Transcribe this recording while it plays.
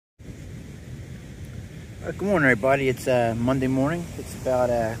Good morning, everybody. It's Monday morning. It's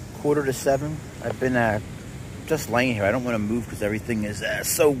about 6:45. I've been just laying here. I don't want to move because everything is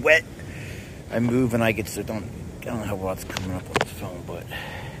so wet. I move and I get so I don't know how well it's coming up on the phone, but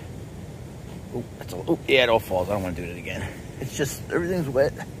yeah, it all falls. I don't want to do it again. It's just everything's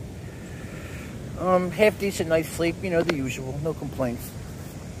wet. Half decent night's sleep, you know, the usual. No complaints.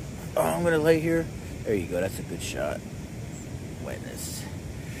 I'm gonna lay here. There you go. That's a good shot. Wetness.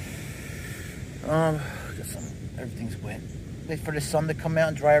 Everything's wet. Wait for the sun to come out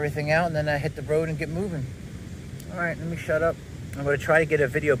and dry everything out, and then I hit the road and get moving. All right, let me shut up. I'm going to try to get a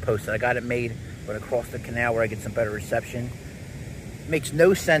video posted. I got it made. I'm going to cross the canal where I get some better reception. Makes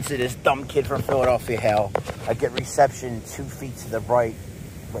no sense to this dumb kid from Philadelphia how I get reception 2 feet to the right,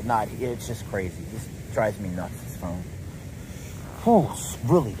 but not here. It's just crazy. This drives me nuts, this phone. Oh,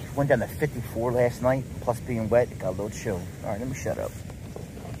 really? Went down to 54 last night, plus being wet. It got a little chilly. All right, let me shut up.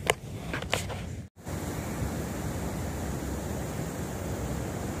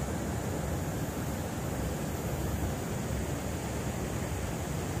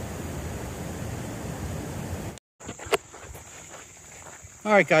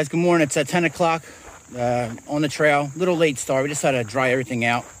 All right, guys, good morning. It's at 10 o'clock on the trail. A little late start. We just had to dry everything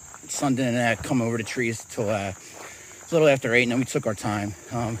out. The sun didn't come over the trees till a little after 8, and then we took our time.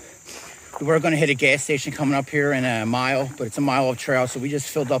 We were going to hit a gas station coming up here in a mile, but it's a mile of trail, so we just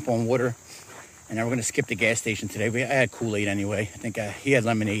filled up on water, and then we're going to skip the gas station today. I had Kool-Aid anyway. I think he had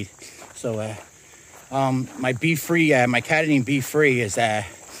lemonade. So my Be-Free, my Cadidine Be-Free is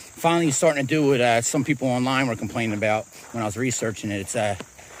finally starting to do what some people online were complaining about when I was researching it.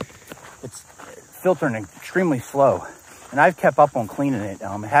 It's filtering extremely slow, and I've kept up on cleaning it.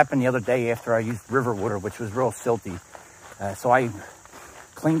 It happened the other day after I used river water, which was real silty. So I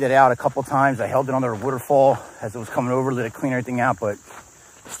cleaned it out a couple times. I held it under a waterfall as it was coming over, let it clean everything out, but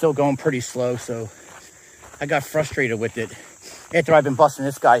it's still going pretty slow. So I got frustrated with it after I've been busting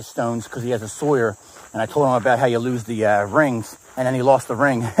this guy's stones because he has a Sawyer, and I told him about how you lose the rings, and then he lost the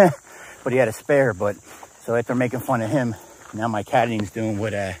ring, but he had a spare. But so after making fun of him, now my Cadine's doing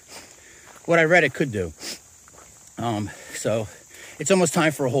what I read it could do. So it's almost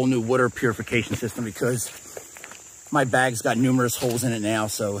time for a whole new water purification system because my bag's got numerous holes in it now,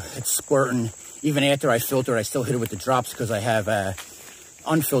 so it's squirting. Even after I filter it, I still hit it with the drops because I have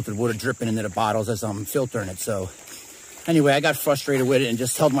unfiltered water dripping into the bottles as I'm filtering it. So anyway, I got frustrated with it and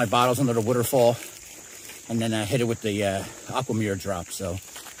just held my bottles under the waterfall, and then I hit it with the Aquamir drop. So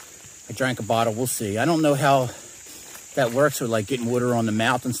I drank a bottle. We'll see. I don't know how that works with like getting water on the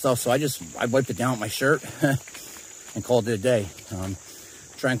mouth and stuff. So I wiped it down with my shirt and called it a day.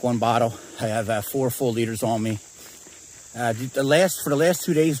 Drank one bottle. I have 4 full liters on me. For the last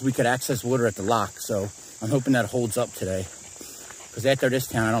 2 days, we could access water at the lock. So I'm hoping that holds up today. Because after this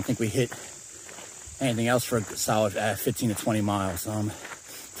town, I don't think we hit anything else for a solid 15 to 20 miles.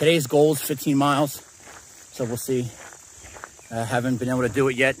 Today's goal is 15 miles. So we'll see. Haven't been able to do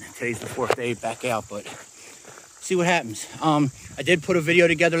it yet. Today's the 4th day back out, but see what happens. I did put a video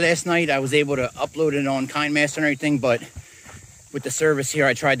together last night. I was able to upload it on KindMaster and everything, but with the service here,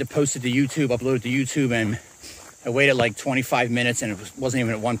 I tried to post it to YouTube, upload it to YouTube, and I waited like 25 minutes and it wasn't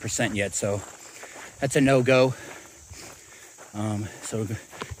even at 1% yet. So that's a no-go. So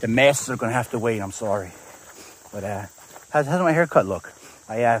the masses are gonna have to wait, I'm sorry. But how's my haircut look?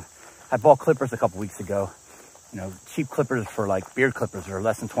 I bought clippers a couple weeks ago. You know, cheap clippers for like beard clippers are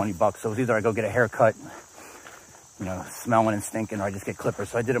less than 20 bucks. So it was either I go get a haircut, you know, smelling and stinking, or I just get clippers.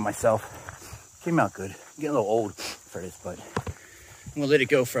 So I did it myself. Came out good. I'm getting a little old for this, but I'm gonna let it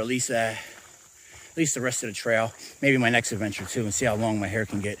go for at least the rest of the trail. Maybe my next adventure too, and see how long my hair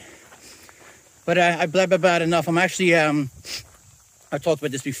can get. But I blabbed about enough. I'm actually, I've talked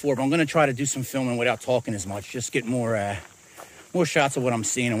about this before, but I'm gonna try to do some filming without talking as much. Just get more shots of what I'm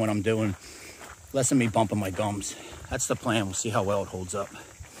seeing and what I'm doing. Less than me bumping my gums. That's the plan. We'll see how well it holds up.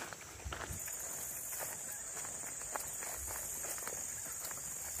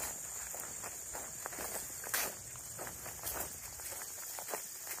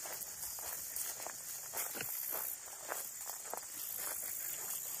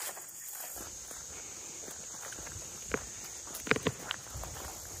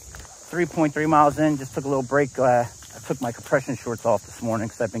 .3 miles in, just took a little break. I took my compression shorts off this morning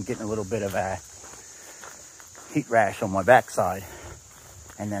because I've been getting a little bit of a heat rash on my backside.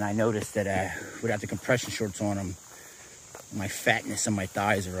 And then I noticed that without the compression shorts on them, my fatness and my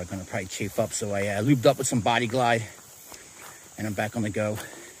thighs are going to probably chafe up. So I lubed up with some Body Glide, and I'm back on the go.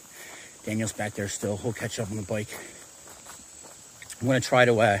 Daniel's back there still. He'll catch up on the bike. I'm going to try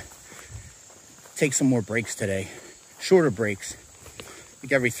to take some more breaks today. Shorter breaks,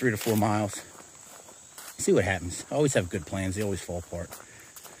 like every 3 to 4 miles. See what happens. I always have good plans. They always fall apart.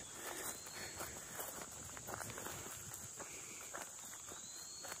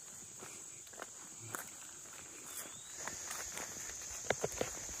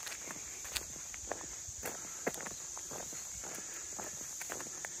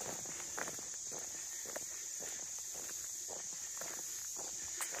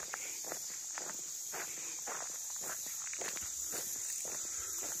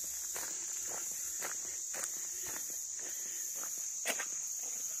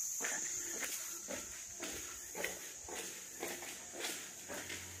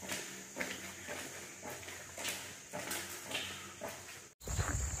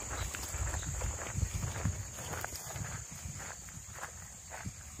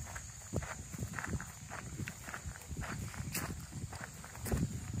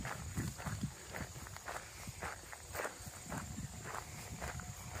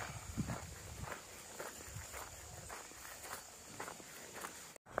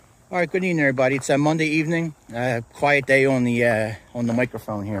 All right, good evening, everybody. It's a Monday evening, quiet day on the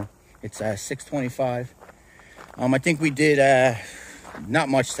microphone here. It's 6:25. I think we did not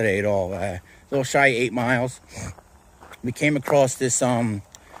much today at all. A little shy of 8 miles. We came across this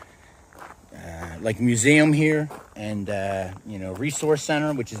like museum here and you know, resource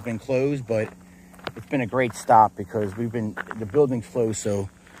center, which has been closed, but it's been a great stop because the building's closed, so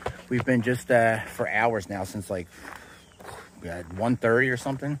we've been just for hours now, since like 1:30 or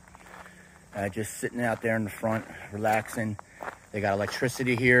something. Just sitting out there in the front, relaxing. They got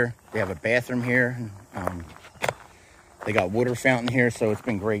electricity here. They have a bathroom here. They got water fountain here, so it's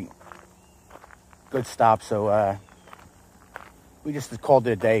been great. Good stop. So we just called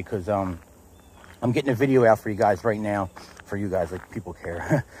it a day because I'm getting a video out for you guys right now. For you guys, like people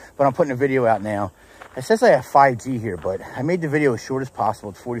care. But I'm putting a video out now. It says I have 5G here, but I made the video as short as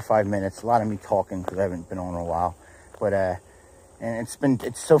possible. It's 45 minutes. A lot of me talking because I haven't been on in a while. But and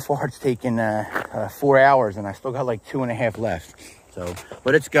it's so far it's taken 4 hours, and I still got like 2.5 left. So,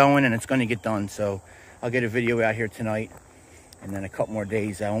 but it's going and it's going to get done. So I'll get a video out here tonight, and then a couple more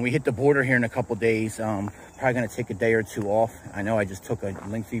days. When we hit the border here in a couple days, probably going to take a day or two off. I know I just took a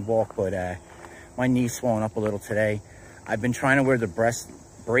lengthy walk, but my knee's swollen up a little today. I've been trying to wear the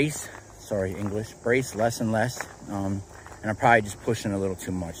brace less and less, and I'm probably just pushing a little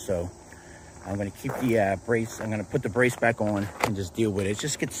too much. So I'm going to keep the brace. I'm going to put the brace back on and just deal with it. It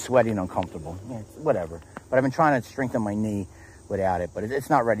just gets sweaty and uncomfortable. Yeah, whatever. But I've been trying to strengthen my knee without it, but it's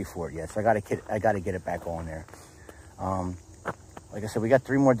not ready for it yet. So I got to get it back on there. Like I said, we got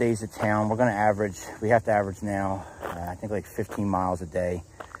 3 more days of town. We're going to average. We have to average now. I think like 15 miles a day.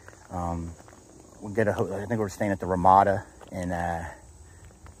 We'll get I think we're staying at the Ramada in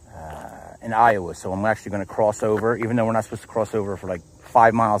Iowa. So I'm actually going to cross over, even though we're not supposed to cross over for like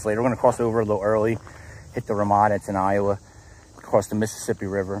 5 miles later. We're going to cross over a little early, hit the Ramada. It's in Iowa, across the Mississippi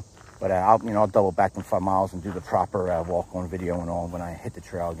River. But I'll double back in 5 miles and do the proper walk on video and all when I hit the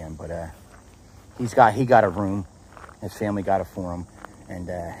trail again. But he got a room. His family got it for him, and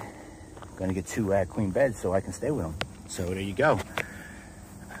going to get 2 queen beds so I can stay with him. So there you go.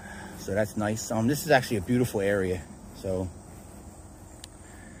 So that's nice. This is actually a beautiful area. So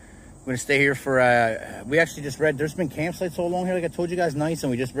we're going to stay here for, we actually just read, there's been campsites all along here, like I told you guys, nice,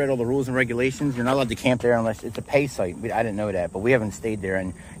 and we just read all the rules and regulations. You're not allowed to camp there unless it's a pay site. I didn't know that, but we haven't stayed there,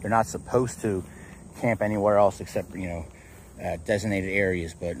 and you're not supposed to camp anywhere else except, you know, designated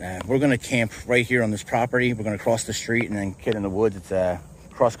areas. But we're going to camp right here on this property. We're going to cross the street and then get in the woods. It's a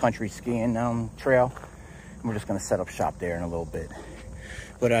cross-country skiing trail, and we're just going to set up shop there in a little bit.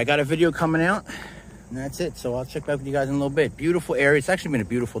 But I got a video coming out, and that's it. So I'll check back with you guys in a little bit. Beautiful area. It's actually been a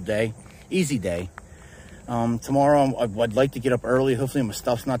beautiful day. Easy day. Tomorrow I'd like to get up early. Hopefully my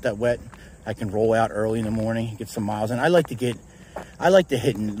stuff's not that wet. I can roll out early in the morning, get some miles. And I like to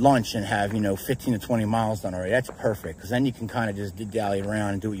hit lunch and have, 15 to 20 miles done already. That's perfect, because then you can kind of just dally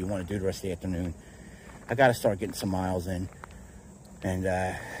around and do what you want to do the rest of the afternoon. I got to start getting some miles in. And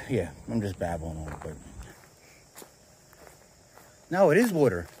yeah, I'm just babbling on it, but no, it is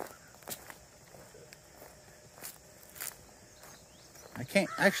water. I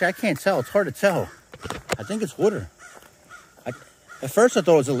can't tell. It's hard to tell. I think it's water. At first I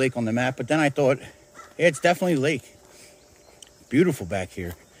thought it was a lake on the map, but then I thought, yeah, it's definitely a lake. Beautiful back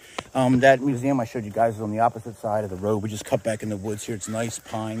here. That museum I showed you guys is on the opposite side of the road. We just cut back in the woods here. It's nice,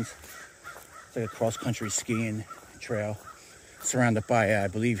 pines. It's like a cross-country skiing trail, surrounded by, I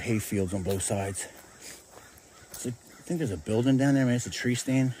believe, hay fields on both sides. I think there's a building down there. Maybe it's a tree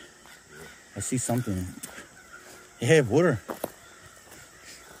stand. I see something. Yeah, water.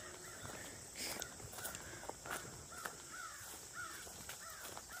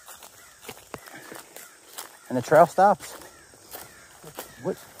 and the trail stops.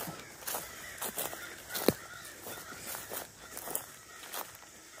 What?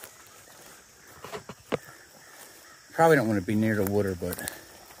 Probably don't want to be near the water, but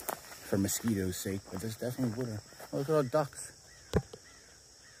for mosquitoes' sake, but there's definitely water. Oh, look at all the ducks.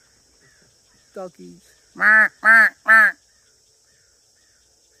 Duckies. I'm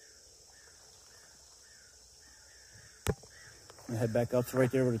gonna head back up to right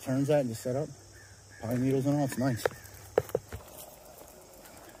there where the turn's at and just set up. Pine needles and all, it's nice.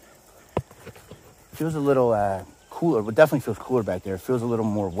 Feels a little cooler, but definitely feels cooler back there. It feels a little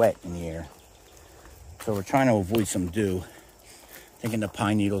more wet in the air. So we're trying to avoid some dew. Thinking the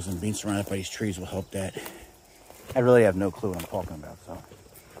pine needles and being surrounded by these trees will help that. I really have no clue what I'm talking about, so.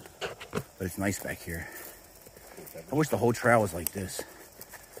 But it's nice back here. I wish the whole trail was like this.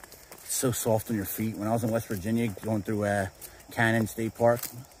 It's so soft on your feet. When I was in West Virginia, going through Cannon State Park,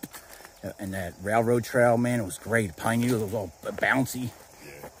 and that railroad trail, man, it was great. Pine needles was all bouncy.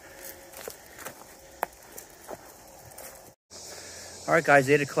 All right, guys,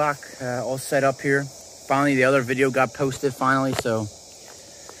 8 o'clock, all set up here. Finally, the other video got posted finally, so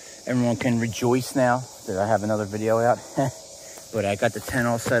everyone can rejoice now that I have another video out. But I got the tent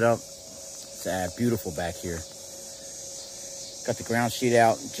all set up. It's beautiful back here. Got the ground sheet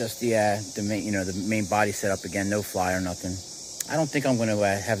out, just the main body set up again, no fly or nothing. I don't think I'm going to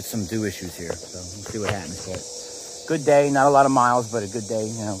have some dew issues here, so we'll see what happens. But good day, not a lot of miles, but a good day.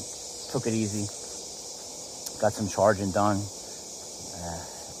 You know, took it easy. Got some charging done.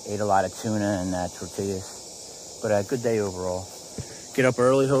 Ate a lot of tuna and tortillas, but a good day overall. Get up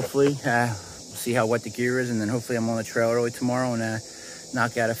early, hopefully. See how wet the gear is, and then hopefully I'm on the trail early tomorrow and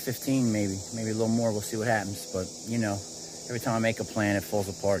knock out a 15, maybe a little more. We'll see what happens. But you know, every time I make a plan, it falls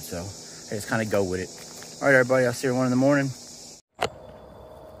apart. So I just kind of go with it. All right, everybody. I'll see you at 1 in the morning.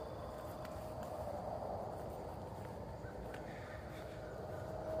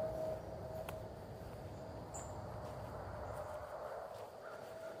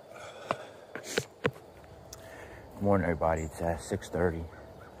 Good morning, everybody. It's 6:30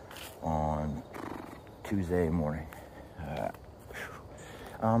 on Tuesday morning.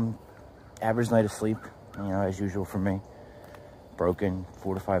 Average night of sleep, you know, as usual for me. Broken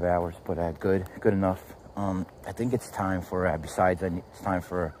 4 to 5 hours, but good enough. I think it's time for besides it's time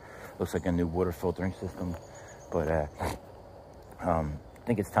for looks like a new water filtering system, but I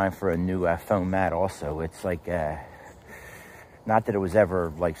think it's time for a new foam mat also. It's like not that it was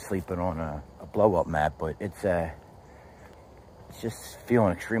ever like sleeping on a blow up mat, but it's just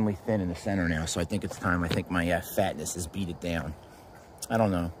feeling extremely thin in the center now. So I think it's time. I think my fatness has beat it down. I don't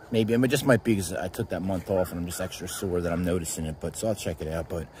know. Maybe. I mean, it just might be because I took that month off and I'm just extra sore that I'm noticing it. But so I'll check it out.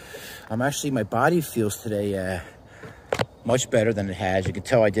 But I'm actually, my body feels today much better than it has. You can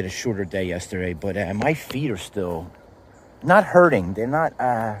tell I did a shorter day yesterday. But my feet are still not hurting. They're not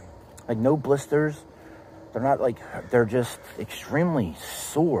like no blisters. They're not like, they're just extremely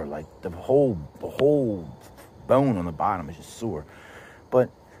sore. Like the whole bone on the bottom is just sore.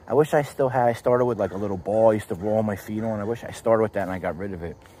 But I wish I still had, I started with like a little ball I used to roll my feet on. I wish I started with that and I got rid of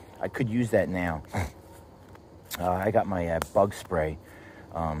it. I could use that now. I got my bug spray.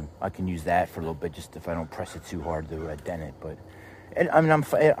 I can use that for a little bit, just if I don't press it too hard to dent it. But I mean, I'm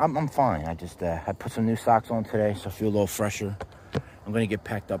fine. I just I put some new socks on today, so I feel a little fresher. I'm going to get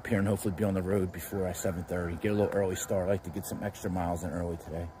packed up here and hopefully be on the road before 7:30. Get a little early start. I like to get some extra miles in early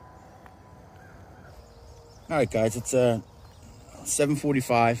today. All right, guys, it's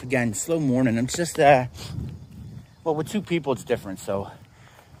 7:45. Again, slow morning. I'm just, well, with 2 people, it's different. So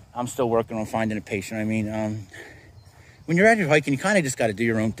I'm still working on finding a patient. I mean, when you're out here hiking, you kind of just got to do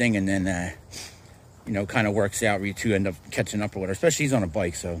your own thing. And then, you know, kind of works out where you 2 end up catching up or whatever, especially he's on a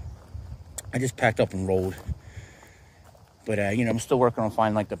bike. So I just packed up and rolled. But, you know, I'm still working on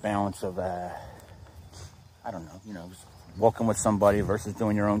finding, like, the balance of, I don't know, you know, just walking with somebody versus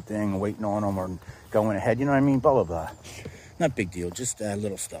doing your own thing and waiting on them or going ahead. You know what I mean? Blah, blah, blah. Not big deal. Just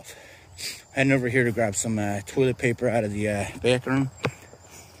little stuff. Heading over here to grab some toilet paper out of the bathroom.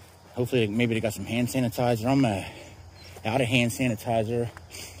 Hopefully, maybe they got some hand sanitizer. I'm out of hand sanitizer.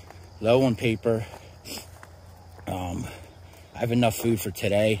 Low on paper. I have enough food for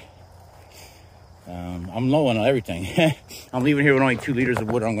today. I'm low on everything. I'm leaving here with only 2 liters of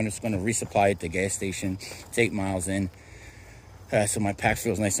water. I'm just going to resupply at the gas station. It's 8 miles in. So my pack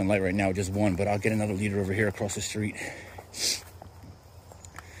feels nice and light right now, just 1, but I'll get another liter over here across the street.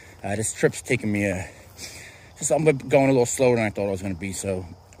 This trip's taking me I'm going a little slower than I thought I was going to be, so,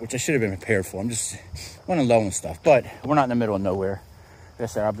 which I should have been prepared for. I'm just running low and stuff, but we're not in the middle of nowhere. Like I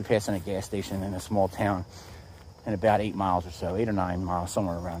said, I'll be passing a gas station in a small town in about 8 miles or so, 8 or 9 miles,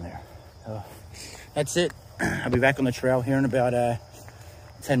 somewhere around there. That's it. I'll be back on the trail here in about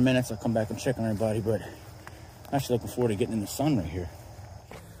 10 minutes. I'll come back and check on everybody, but I'm actually looking forward to getting in the sun right here.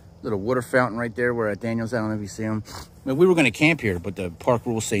 Little water fountain right there where Daniel's at. I don't know if you see him. I mean, we were going to camp here, but the park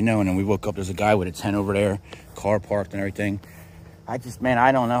rules say no. And then we woke up, there's a guy with a tent over there, car parked and everything. I just, man,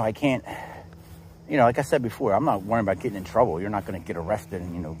 I don't know. I can't, you know, like I said before, I'm not worrying about getting in trouble. You're not going to get arrested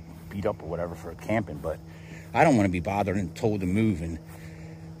and, you know, beat up or whatever for camping. But I don't want to be bothered and told to move. And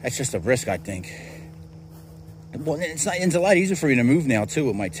that's just a risk, I think. Well, it's a lot easier for me to move now, too,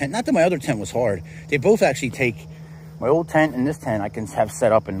 with my tent. Not that my other tent was hard. They both actually take... My old tent and this tent I can have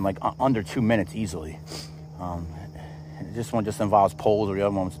set up in like under 2 minutes easily. This one just involves poles, or the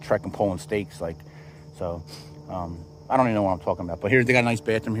other one was a trekking pole and stakes. Like, so I don't even know what I'm talking about. But here they got a nice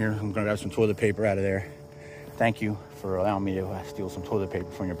bathroom here. I'm gonna grab some toilet paper out of there. Thank you for allowing me to steal some toilet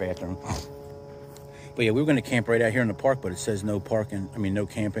paper from your bathroom. But yeah, we were gonna camp right out here in the park, but it says no parking. I mean, no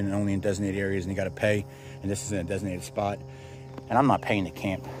camping, and only in designated areas, and you gotta pay. And this is in a designated spot. And I'm not paying to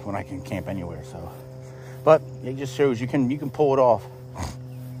camp when I can camp anywhere, so. But it just shows you can pull it off.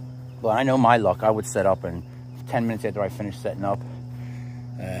 But I know my luck. I would set up, and 10 minutes after I finished setting up,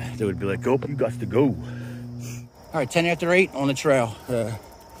 they would be like, "Oh, you got to go." All right, 10 after 8 on the trail.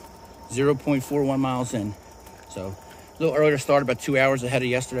 0.41 miles in. So a little earlier start, about 2 hours ahead of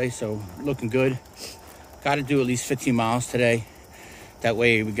yesterday. So looking good. Got to do at least 15 miles today. That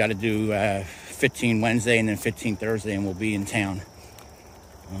way we got to do 15 Wednesday and then 15 Thursday, and we'll be in town.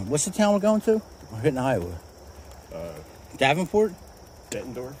 What's the town we're going to? We're hitting Iowa. Davenport?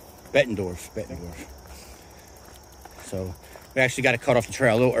 Bettendorf. So we actually got to cut off the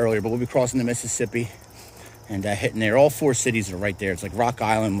trail a little earlier, but we'll be crossing the Mississippi and hitting there. All 4 cities are right there. It's like Rock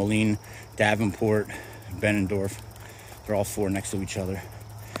Island, Moline, Davenport, Bettendorf. They're all 4 next to each other.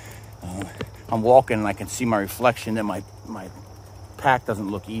 I'm walking and I can see my reflection that my pack doesn't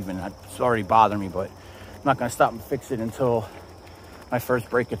look even. It's already bothering me, but I'm not going to stop and fix it until my first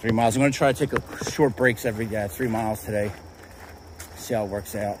break at 3 miles. I'm going to try to take short breaks every 3 miles today. See how it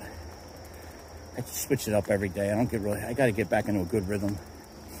works out. I just switch it up every day. I got to get back into a good rhythm.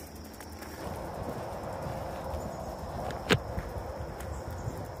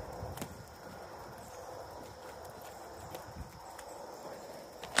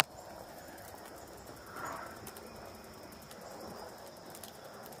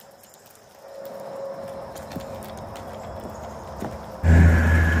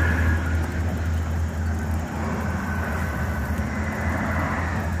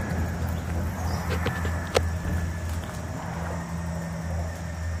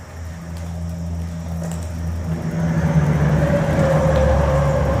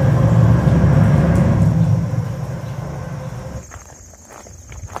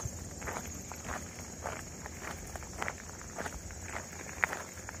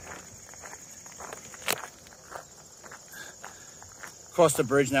 Across the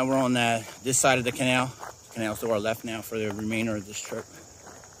bridge now, we're on this side of the canal. The canal's to our left now for the remainder of this trip.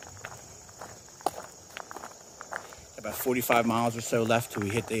 About 45 miles or so left till we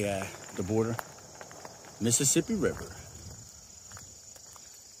hit the border. Mississippi River.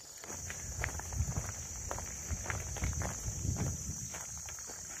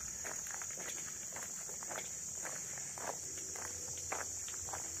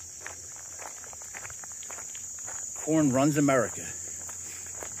 Corn runs America.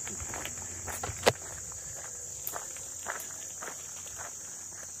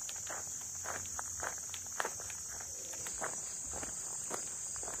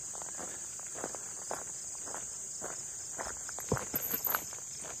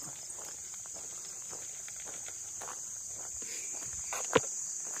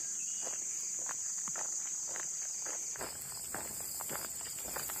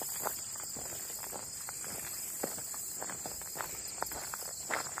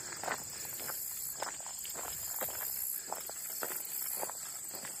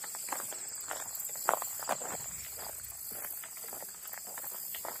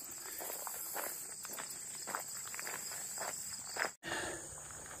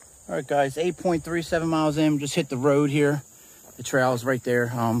 All right, guys, 8.37 miles in. Just hit the road here. The trail is right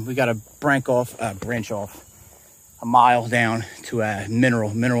there. We got to branch off a mile down to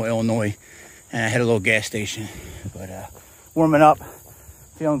Mineral, Illinois, and I hit a little gas station. But warming up,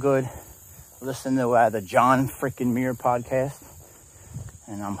 feeling good. Listening to the John freaking Muir podcast,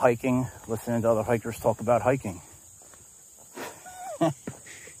 and I'm hiking, listening to other hikers talk about hiking. All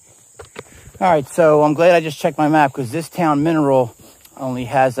right, so I'm glad I just checked my map, because this town, Mineral, only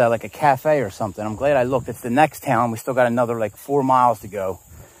has like a cafe or something. I'm glad I looked. It's the next town. We still got another like 4 miles to go.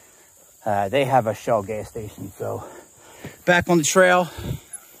 They have a Shell gas station. So back on the trail,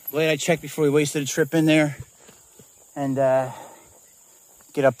 Glad I checked before we wasted a trip in there. And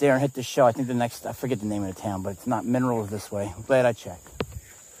get up there and hit the show. I think the next, I forget the name of the town, but it's not Minerals this way. I'm glad I checked.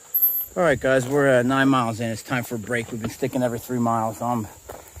 All right, guys, we're 9 miles in. It's time for a break. We've been sticking every 3 miles. Now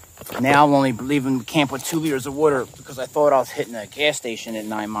I'm only leaving camp with 2 liters of water because I thought I was hitting a gas station at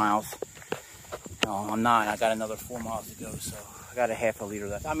 9 miles. No, I'm not. I got another 4 miles to go, so I got a half a liter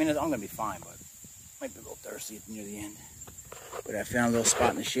left. I mean, I'm going to be fine, but might be a little thirsty near the end. But I found a little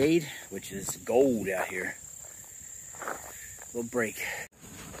spot in the shade, which is gold out here. Little break.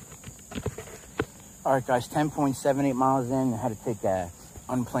 All right, guys, 10.78 miles in. I had to take a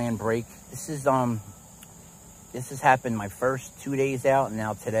unplanned break. This has happened my first 2 days out, and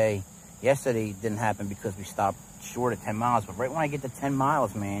now today. Yesterday didn't happen because we stopped short at 10 miles. But right when I get to 10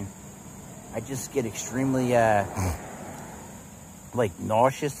 miles, man, I just get extremely like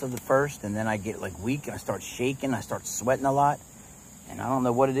nauseous of the first, and then I get like weak and I start shaking. I start sweating a lot, and I don't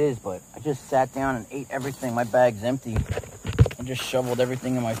know what it is, but I just sat down and ate everything. My bag's empty. I just shoveled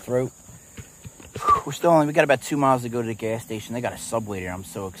everything in my throat. We got about 2 miles to go to the gas station. They got a Subway there. I'm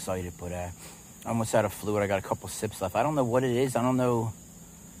so excited, but I'm almost out of fluid. I got a couple sips left. I don't know what it is. I don't know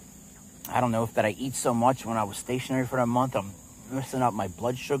if that I eat so much when I was stationary for that month. I'm messing up my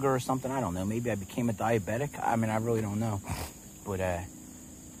blood sugar or something. I don't know. Maybe I became a diabetic. I mean, I really don't know. But I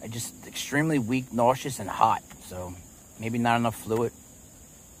just extremely weak, nauseous, and hot. So maybe not enough fluid.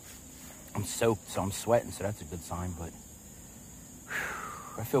 I'm soaked, so I'm sweating, so that's a good sign. But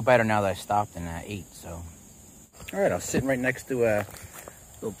I feel better now that I stopped and ate. So, all right, I was sitting right next to a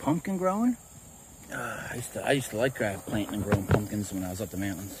little pumpkin growing. I used to like planting and growing pumpkins when I was up the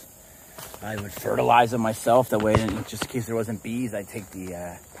mountains. I would fertilize them myself. That way, just in case there wasn't bees, I'd take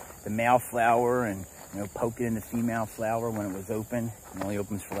the male flower and poke it in the female flower when it was open. It only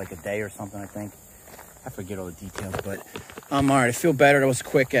opens for like a day or something, I think. I forget all the details, but all right. I feel better. That was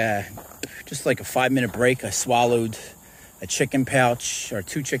quick. Just like a 5-minute break. I swallowed a chicken pouch or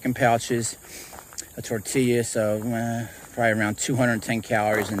 2 chicken pouches, a tortilla, so probably around 210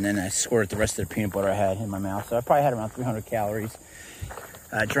 calories, and then I squirted the rest of the peanut butter I had in my mouth. So I probably had around 300 calories.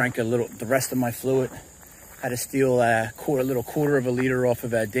 I drank the rest of my fluid. Had to steal a little quarter of a liter off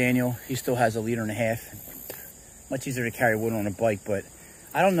of Daniel. He still has 1.5 liters. Much easier to carry wood on a bike, but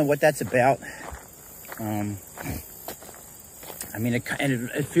I don't know what that's about. I mean,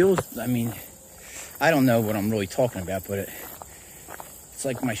 it feels, I mean, I don't know what I'm really talking about, but it's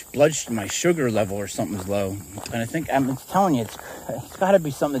like my sugar level or something's low. And I think, I'm telling you, it's got to be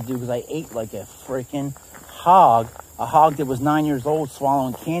something to do because I ate like a freaking hog. A hog that was 9 years old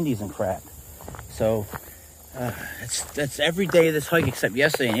swallowing candies and crap. So that's every day of this hike except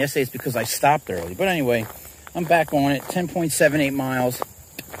yesterday. And yesterday it's because I stopped early. But anyway, I'm back on it. 10.78 miles.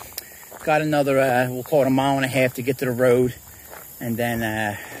 Got another, we'll call it 1.5 miles to get to the road. And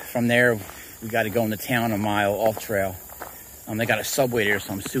then from there, we got to go into town 1 mile off trail. They got a Subway there,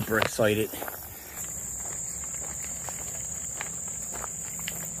 so I'm super excited.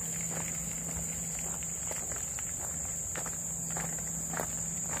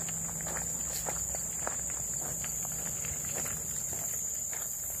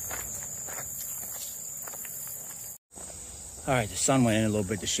 All right, the sun went in a little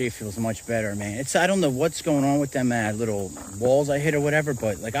bit. The shade feels much better, man. I don't know what's going on with them little walls I hit or whatever,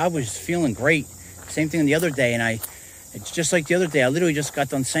 but like I was feeling great. Same thing the other day, and it's just like the other day. I literally just got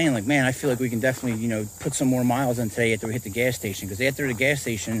done saying, like, man, I feel like we can definitely, put some more miles in today after we hit the gas station. Because after the gas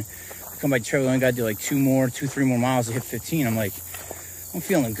station, we come by the trail, we only got to do like 3 more miles to hit 15. I'm like, I'm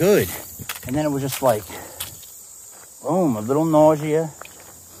feeling good. And then it was just like, boom, a little nausea.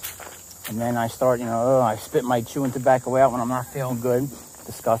 And then I start, I spit my chewing tobacco out when I'm not feeling good.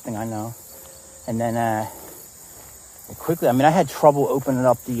 Disgusting, I know. And then quickly, I had trouble opening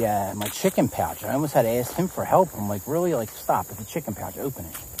up my chicken pouch. I almost had to ask him for help. I'm like, really? Like, stop. It's a chicken pouch. Open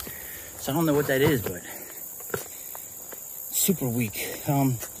it. So I don't know what that is, but super weak.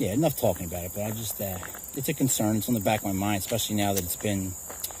 Yeah, enough talking about it. But I just, it's a concern. It's on the back of my mind, especially now that it's been,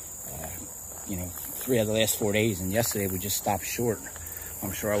 3 of the last 4 days. And yesterday we just stopped short.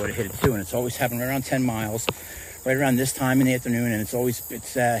 I'm sure I would have hit it too. And it's always happened right around 10 miles, right around this time in the afternoon. And it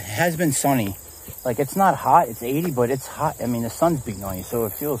has been sunny. Like, it's not hot. It's 80, but it's hot. I mean, the sun's beating on you, so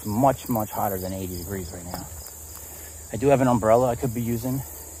it feels much, much hotter than 80 degrees right now. I do have an umbrella I could be using.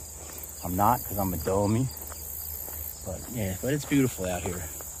 I'm not, because I'm a dummy. But, yeah, but it's beautiful out here.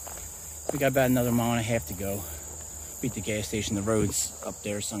 We got about another 1.5 miles to go. Beat the gas station. The road's up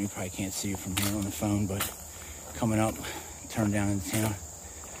there. Some of you probably can't see it from here on the phone, but coming up, turn down into town.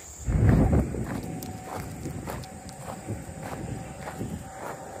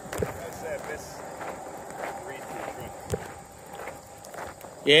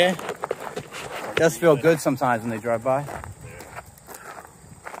 Yeah? It does feel good sometimes when they drive by.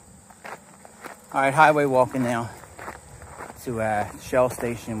 All right, highway walking now to Shell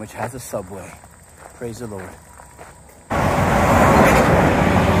Station, which has a Subway. Praise the Lord.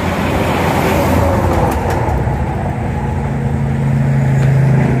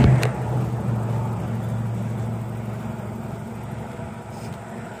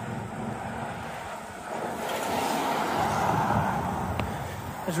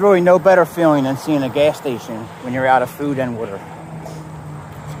 There's really no better feeling than seeing a gas station when you're out of food and water.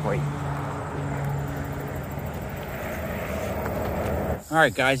 It's great. All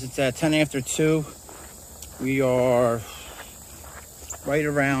right, guys, it's 10 after 2. We are right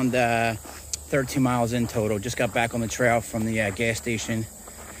around 13 miles in total. Just got back on the trail from the gas station.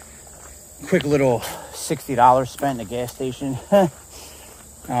 Quick little $60 spent in the gas station.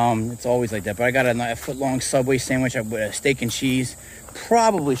 It's always like that, but I got a foot-long Subway sandwich with a steak and cheese.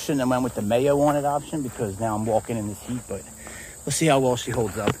 Probably shouldn't have went with the mayo on it option because now I'm walking in this heat, but we'll see how well she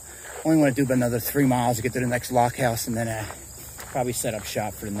holds up. Only want to do about another 3 miles to get to the next lock house and then probably set up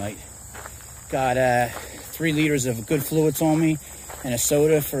shop for the night. Got 3 liters of good fluids on me and a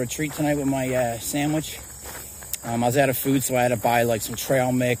soda for a treat tonight with my sandwich. I was out of food, so I had to buy like some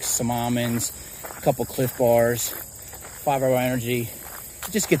trail mix, some almonds, a couple Cliff Bars, 5 Hour Energy.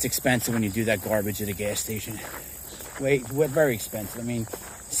 It just gets expensive when you do that garbage at a gas station. Very expensive. I mean,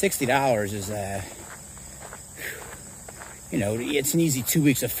 $60 is, you know, it's an easy 2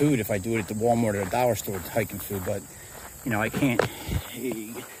 weeks of food if I do it at the Walmart or the dollar store hiking food. But, you know, I can't,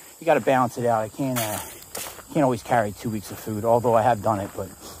 you got to balance it out. I can't always carry 2 weeks of food, although I have done it, but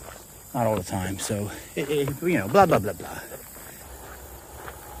not all the time. So, you know, blah, blah, blah, blah.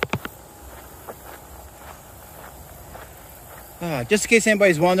 Just in case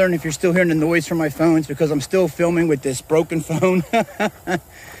anybody's wondering if you're still hearing the noise from my phone, it's because I'm still filming with this broken phone.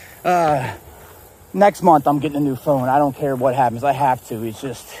 Next month, I'm getting a new phone. I don't care what happens. I have to. It's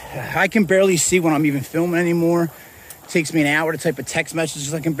just, I can barely see when I'm even filming anymore. It takes me an hour to type a text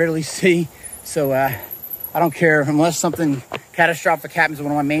message I can barely see. So I don't care. Unless something catastrophic happens to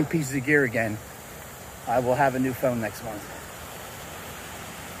one of my main pieces of gear again, I will have a new phone next month.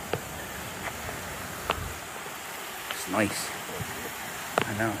 It's nice.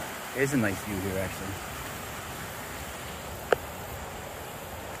 I know. It is a nice view here, actually.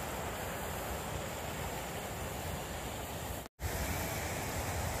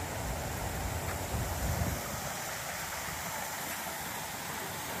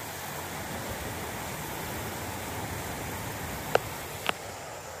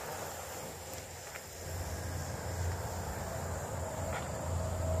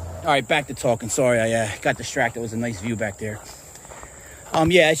 All right, back to talking. Sorry, I got distracted. It was a nice view back there.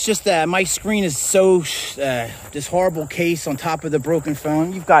 Yeah, it's just my screen is so this horrible case on top of the broken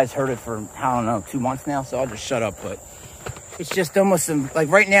phone. You guys heard it for, I don't know, 2 months now, so I'll just shut up. But it's just almost like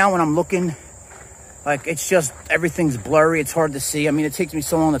right now when I'm looking, like it's just everything's blurry. It's hard to see. I mean, it takes me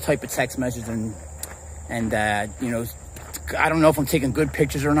so long to type a text message and you know, I don't know if I'm taking good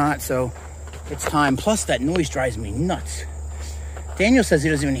pictures or not. So it's time. Plus that noise drives me nuts. Daniel says he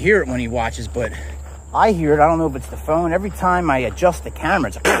doesn't even hear it when he watches, but I hear it. I don't know if it's the phone. Every time I adjust the camera,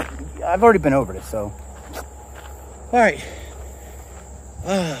 it's like, I've already been over this, so. All right.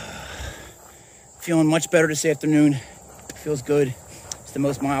 Feeling much better this afternoon. Feels good. It's the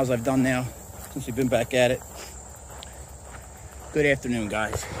most miles I've done now since we've been back at it. Good afternoon,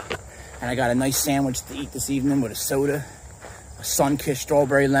 guys. And I got a nice sandwich to eat this evening with a soda, a sun-kissed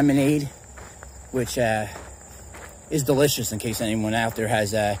strawberry lemonade, which is delicious in case anyone out there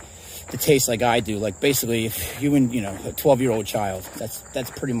has the taste like I do. Like basically if you and, you know, a 12-year-old child,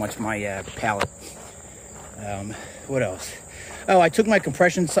 that's pretty much my palate. What else? Oh, I took my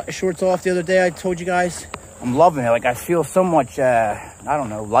compression shorts off the other day. I told you guys. I'm loving it. Like I feel so much, I don't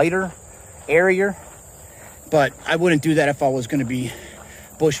know, lighter, airier. But I wouldn't do that if I was going to be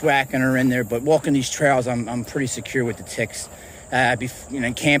bushwhacking or in there. But walking these trails, I'm pretty secure with the ticks. You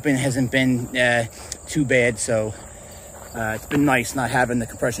know, camping hasn't been too bad, so it's been nice not having the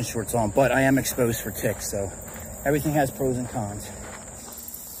compression shorts on. But I am exposed for ticks, so everything has pros and cons.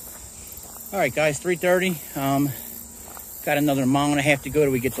 All right, guys, 3:30. Got another mile and a half to go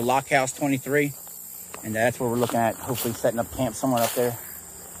till we get to Lock House 23, and that's where we're looking at. Hopefully, setting up camp somewhere up there.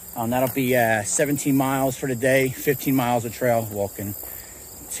 That'll be 17 miles for the day, 15 miles of trail walking,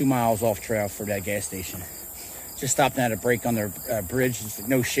 2 miles off trail for that gas station. Just stopped at a break on their bridge. It's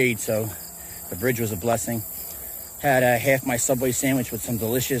no shade, so the bridge was a blessing. Had half my Subway sandwich with some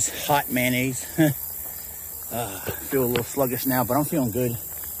delicious hot mayonnaise. Feel a little sluggish now, but I'm feeling good.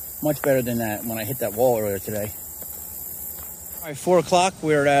 Much better than that when I hit that wall earlier today. All right, 4 o'clock.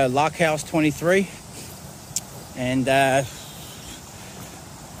 We're at Lock House 23. And,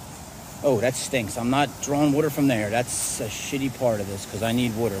 oh, that stinks. I'm not drawing water from there. That's a shitty part of this because I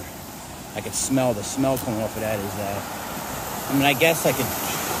need water. I could smell the smell coming off of that is, I mean, I guess I could,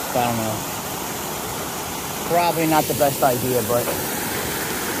 I don't know. Probably not the best idea, but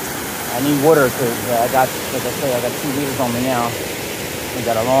I need water because I got, like I say, I got 2 liters on me now. We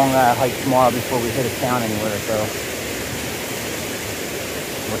got a long hike tomorrow before we hit a town anywhere, so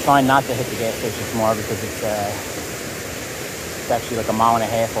we're trying not to hit the gas station tomorrow because it's actually like a mile and a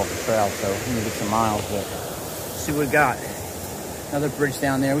half off the trail, so we need to get some miles, but see what we got. Another bridge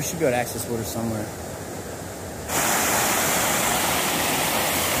down there. We should be able to access water somewhere.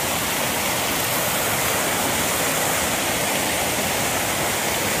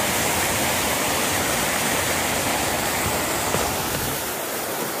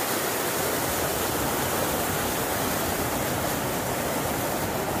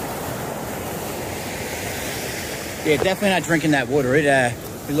 Yeah, definitely not drinking that water. It,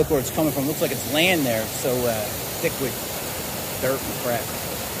 if you look where it's coming from, it looks like it's land there. It's so thick with dirt and crap.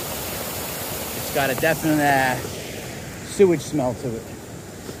 It's got a definite sewage smell to it.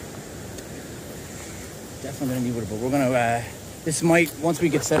 Definitely gonna need water, but we're gonna, this might, once we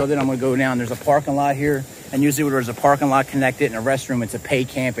get settled in, I'm gonna go down. There's a parking lot here, and usually where there's a parking lot connected and a restroom, it's a pay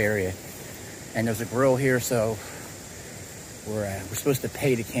camp area. And there's a grill here, so we're supposed to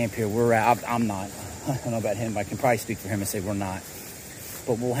pay to camp here. I'm not. I don't know about him, but I can probably speak for him and say we're not.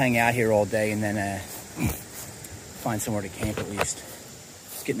 But we'll hang out here all day and then find somewhere to camp at least.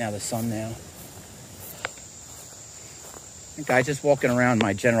 It's getting out of the sun now. And guys, just walking around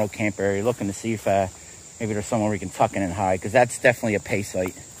my general camp area, looking to see if maybe there's somewhere we can tuck in and hide, because that's definitely a pay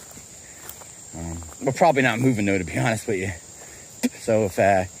site. We're probably not moving though, to be honest with you. So if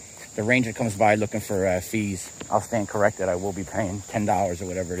the ranger comes by looking for fees, I'll stand corrected. I will be paying $10 or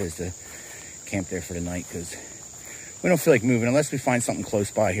whatever it is to camp there for the night, because we don't feel like moving unless we find something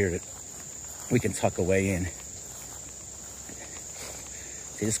close by here that we can tuck away in.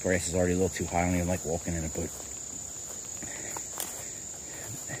 See, this grass is already a little too high. I don't even like walking in it, but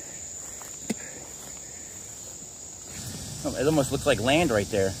oh, it almost looks like land right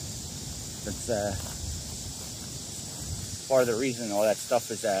there. That's part of the reason all that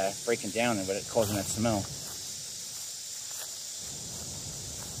stuff is breaking down and it's causing that smell.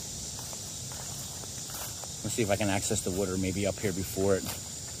 Let's see if I can access the water maybe up here before it.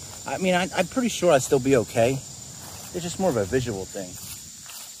 I mean, I'm pretty sure I'd still be okay. It's just more of a visual thing.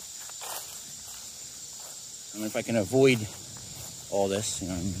 I mean, if I can avoid all this, you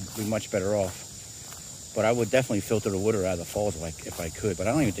know, I'd be much better off. But I would definitely filter the water out of the falls if I could, but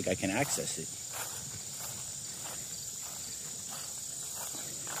I don't even think I can access it.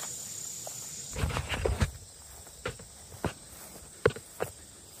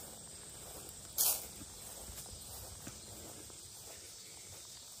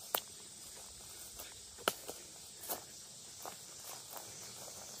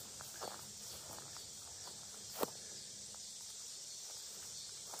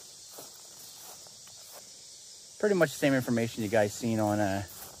 Pretty much the same information you guys seen on the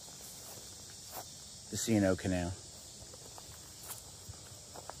C&O Canal.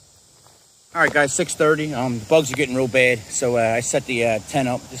 All right, guys, 6:30. The bugs are getting real bad, so I set the tent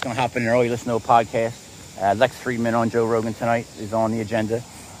up. Just gonna hop in early, listen to a podcast. Lex Friedman on Joe Rogan tonight is on the agenda.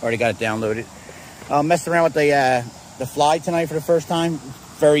 Already got it downloaded. Messed around with the fly tonight for the first time.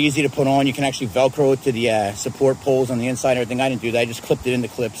 Very easy to put on. You can actually Velcro it to the support poles on the inside and everything. I didn't do that. I just clipped it into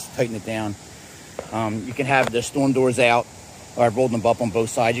clips, tightened it down. You can have the storm doors out, or I've rolled them up on both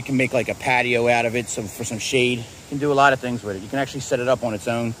sides. You can make like a patio out of it for some shade. You can do a lot of things with it. You can actually set it up on its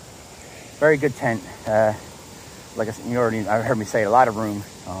own. Very good tent. Like I said, I heard me say it, a lot of room.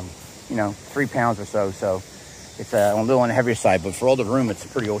 You know, 3 pounds or so. So it's a little on the heavier side, but for all the room, it's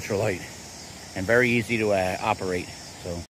pretty ultralight and very easy to operate. So.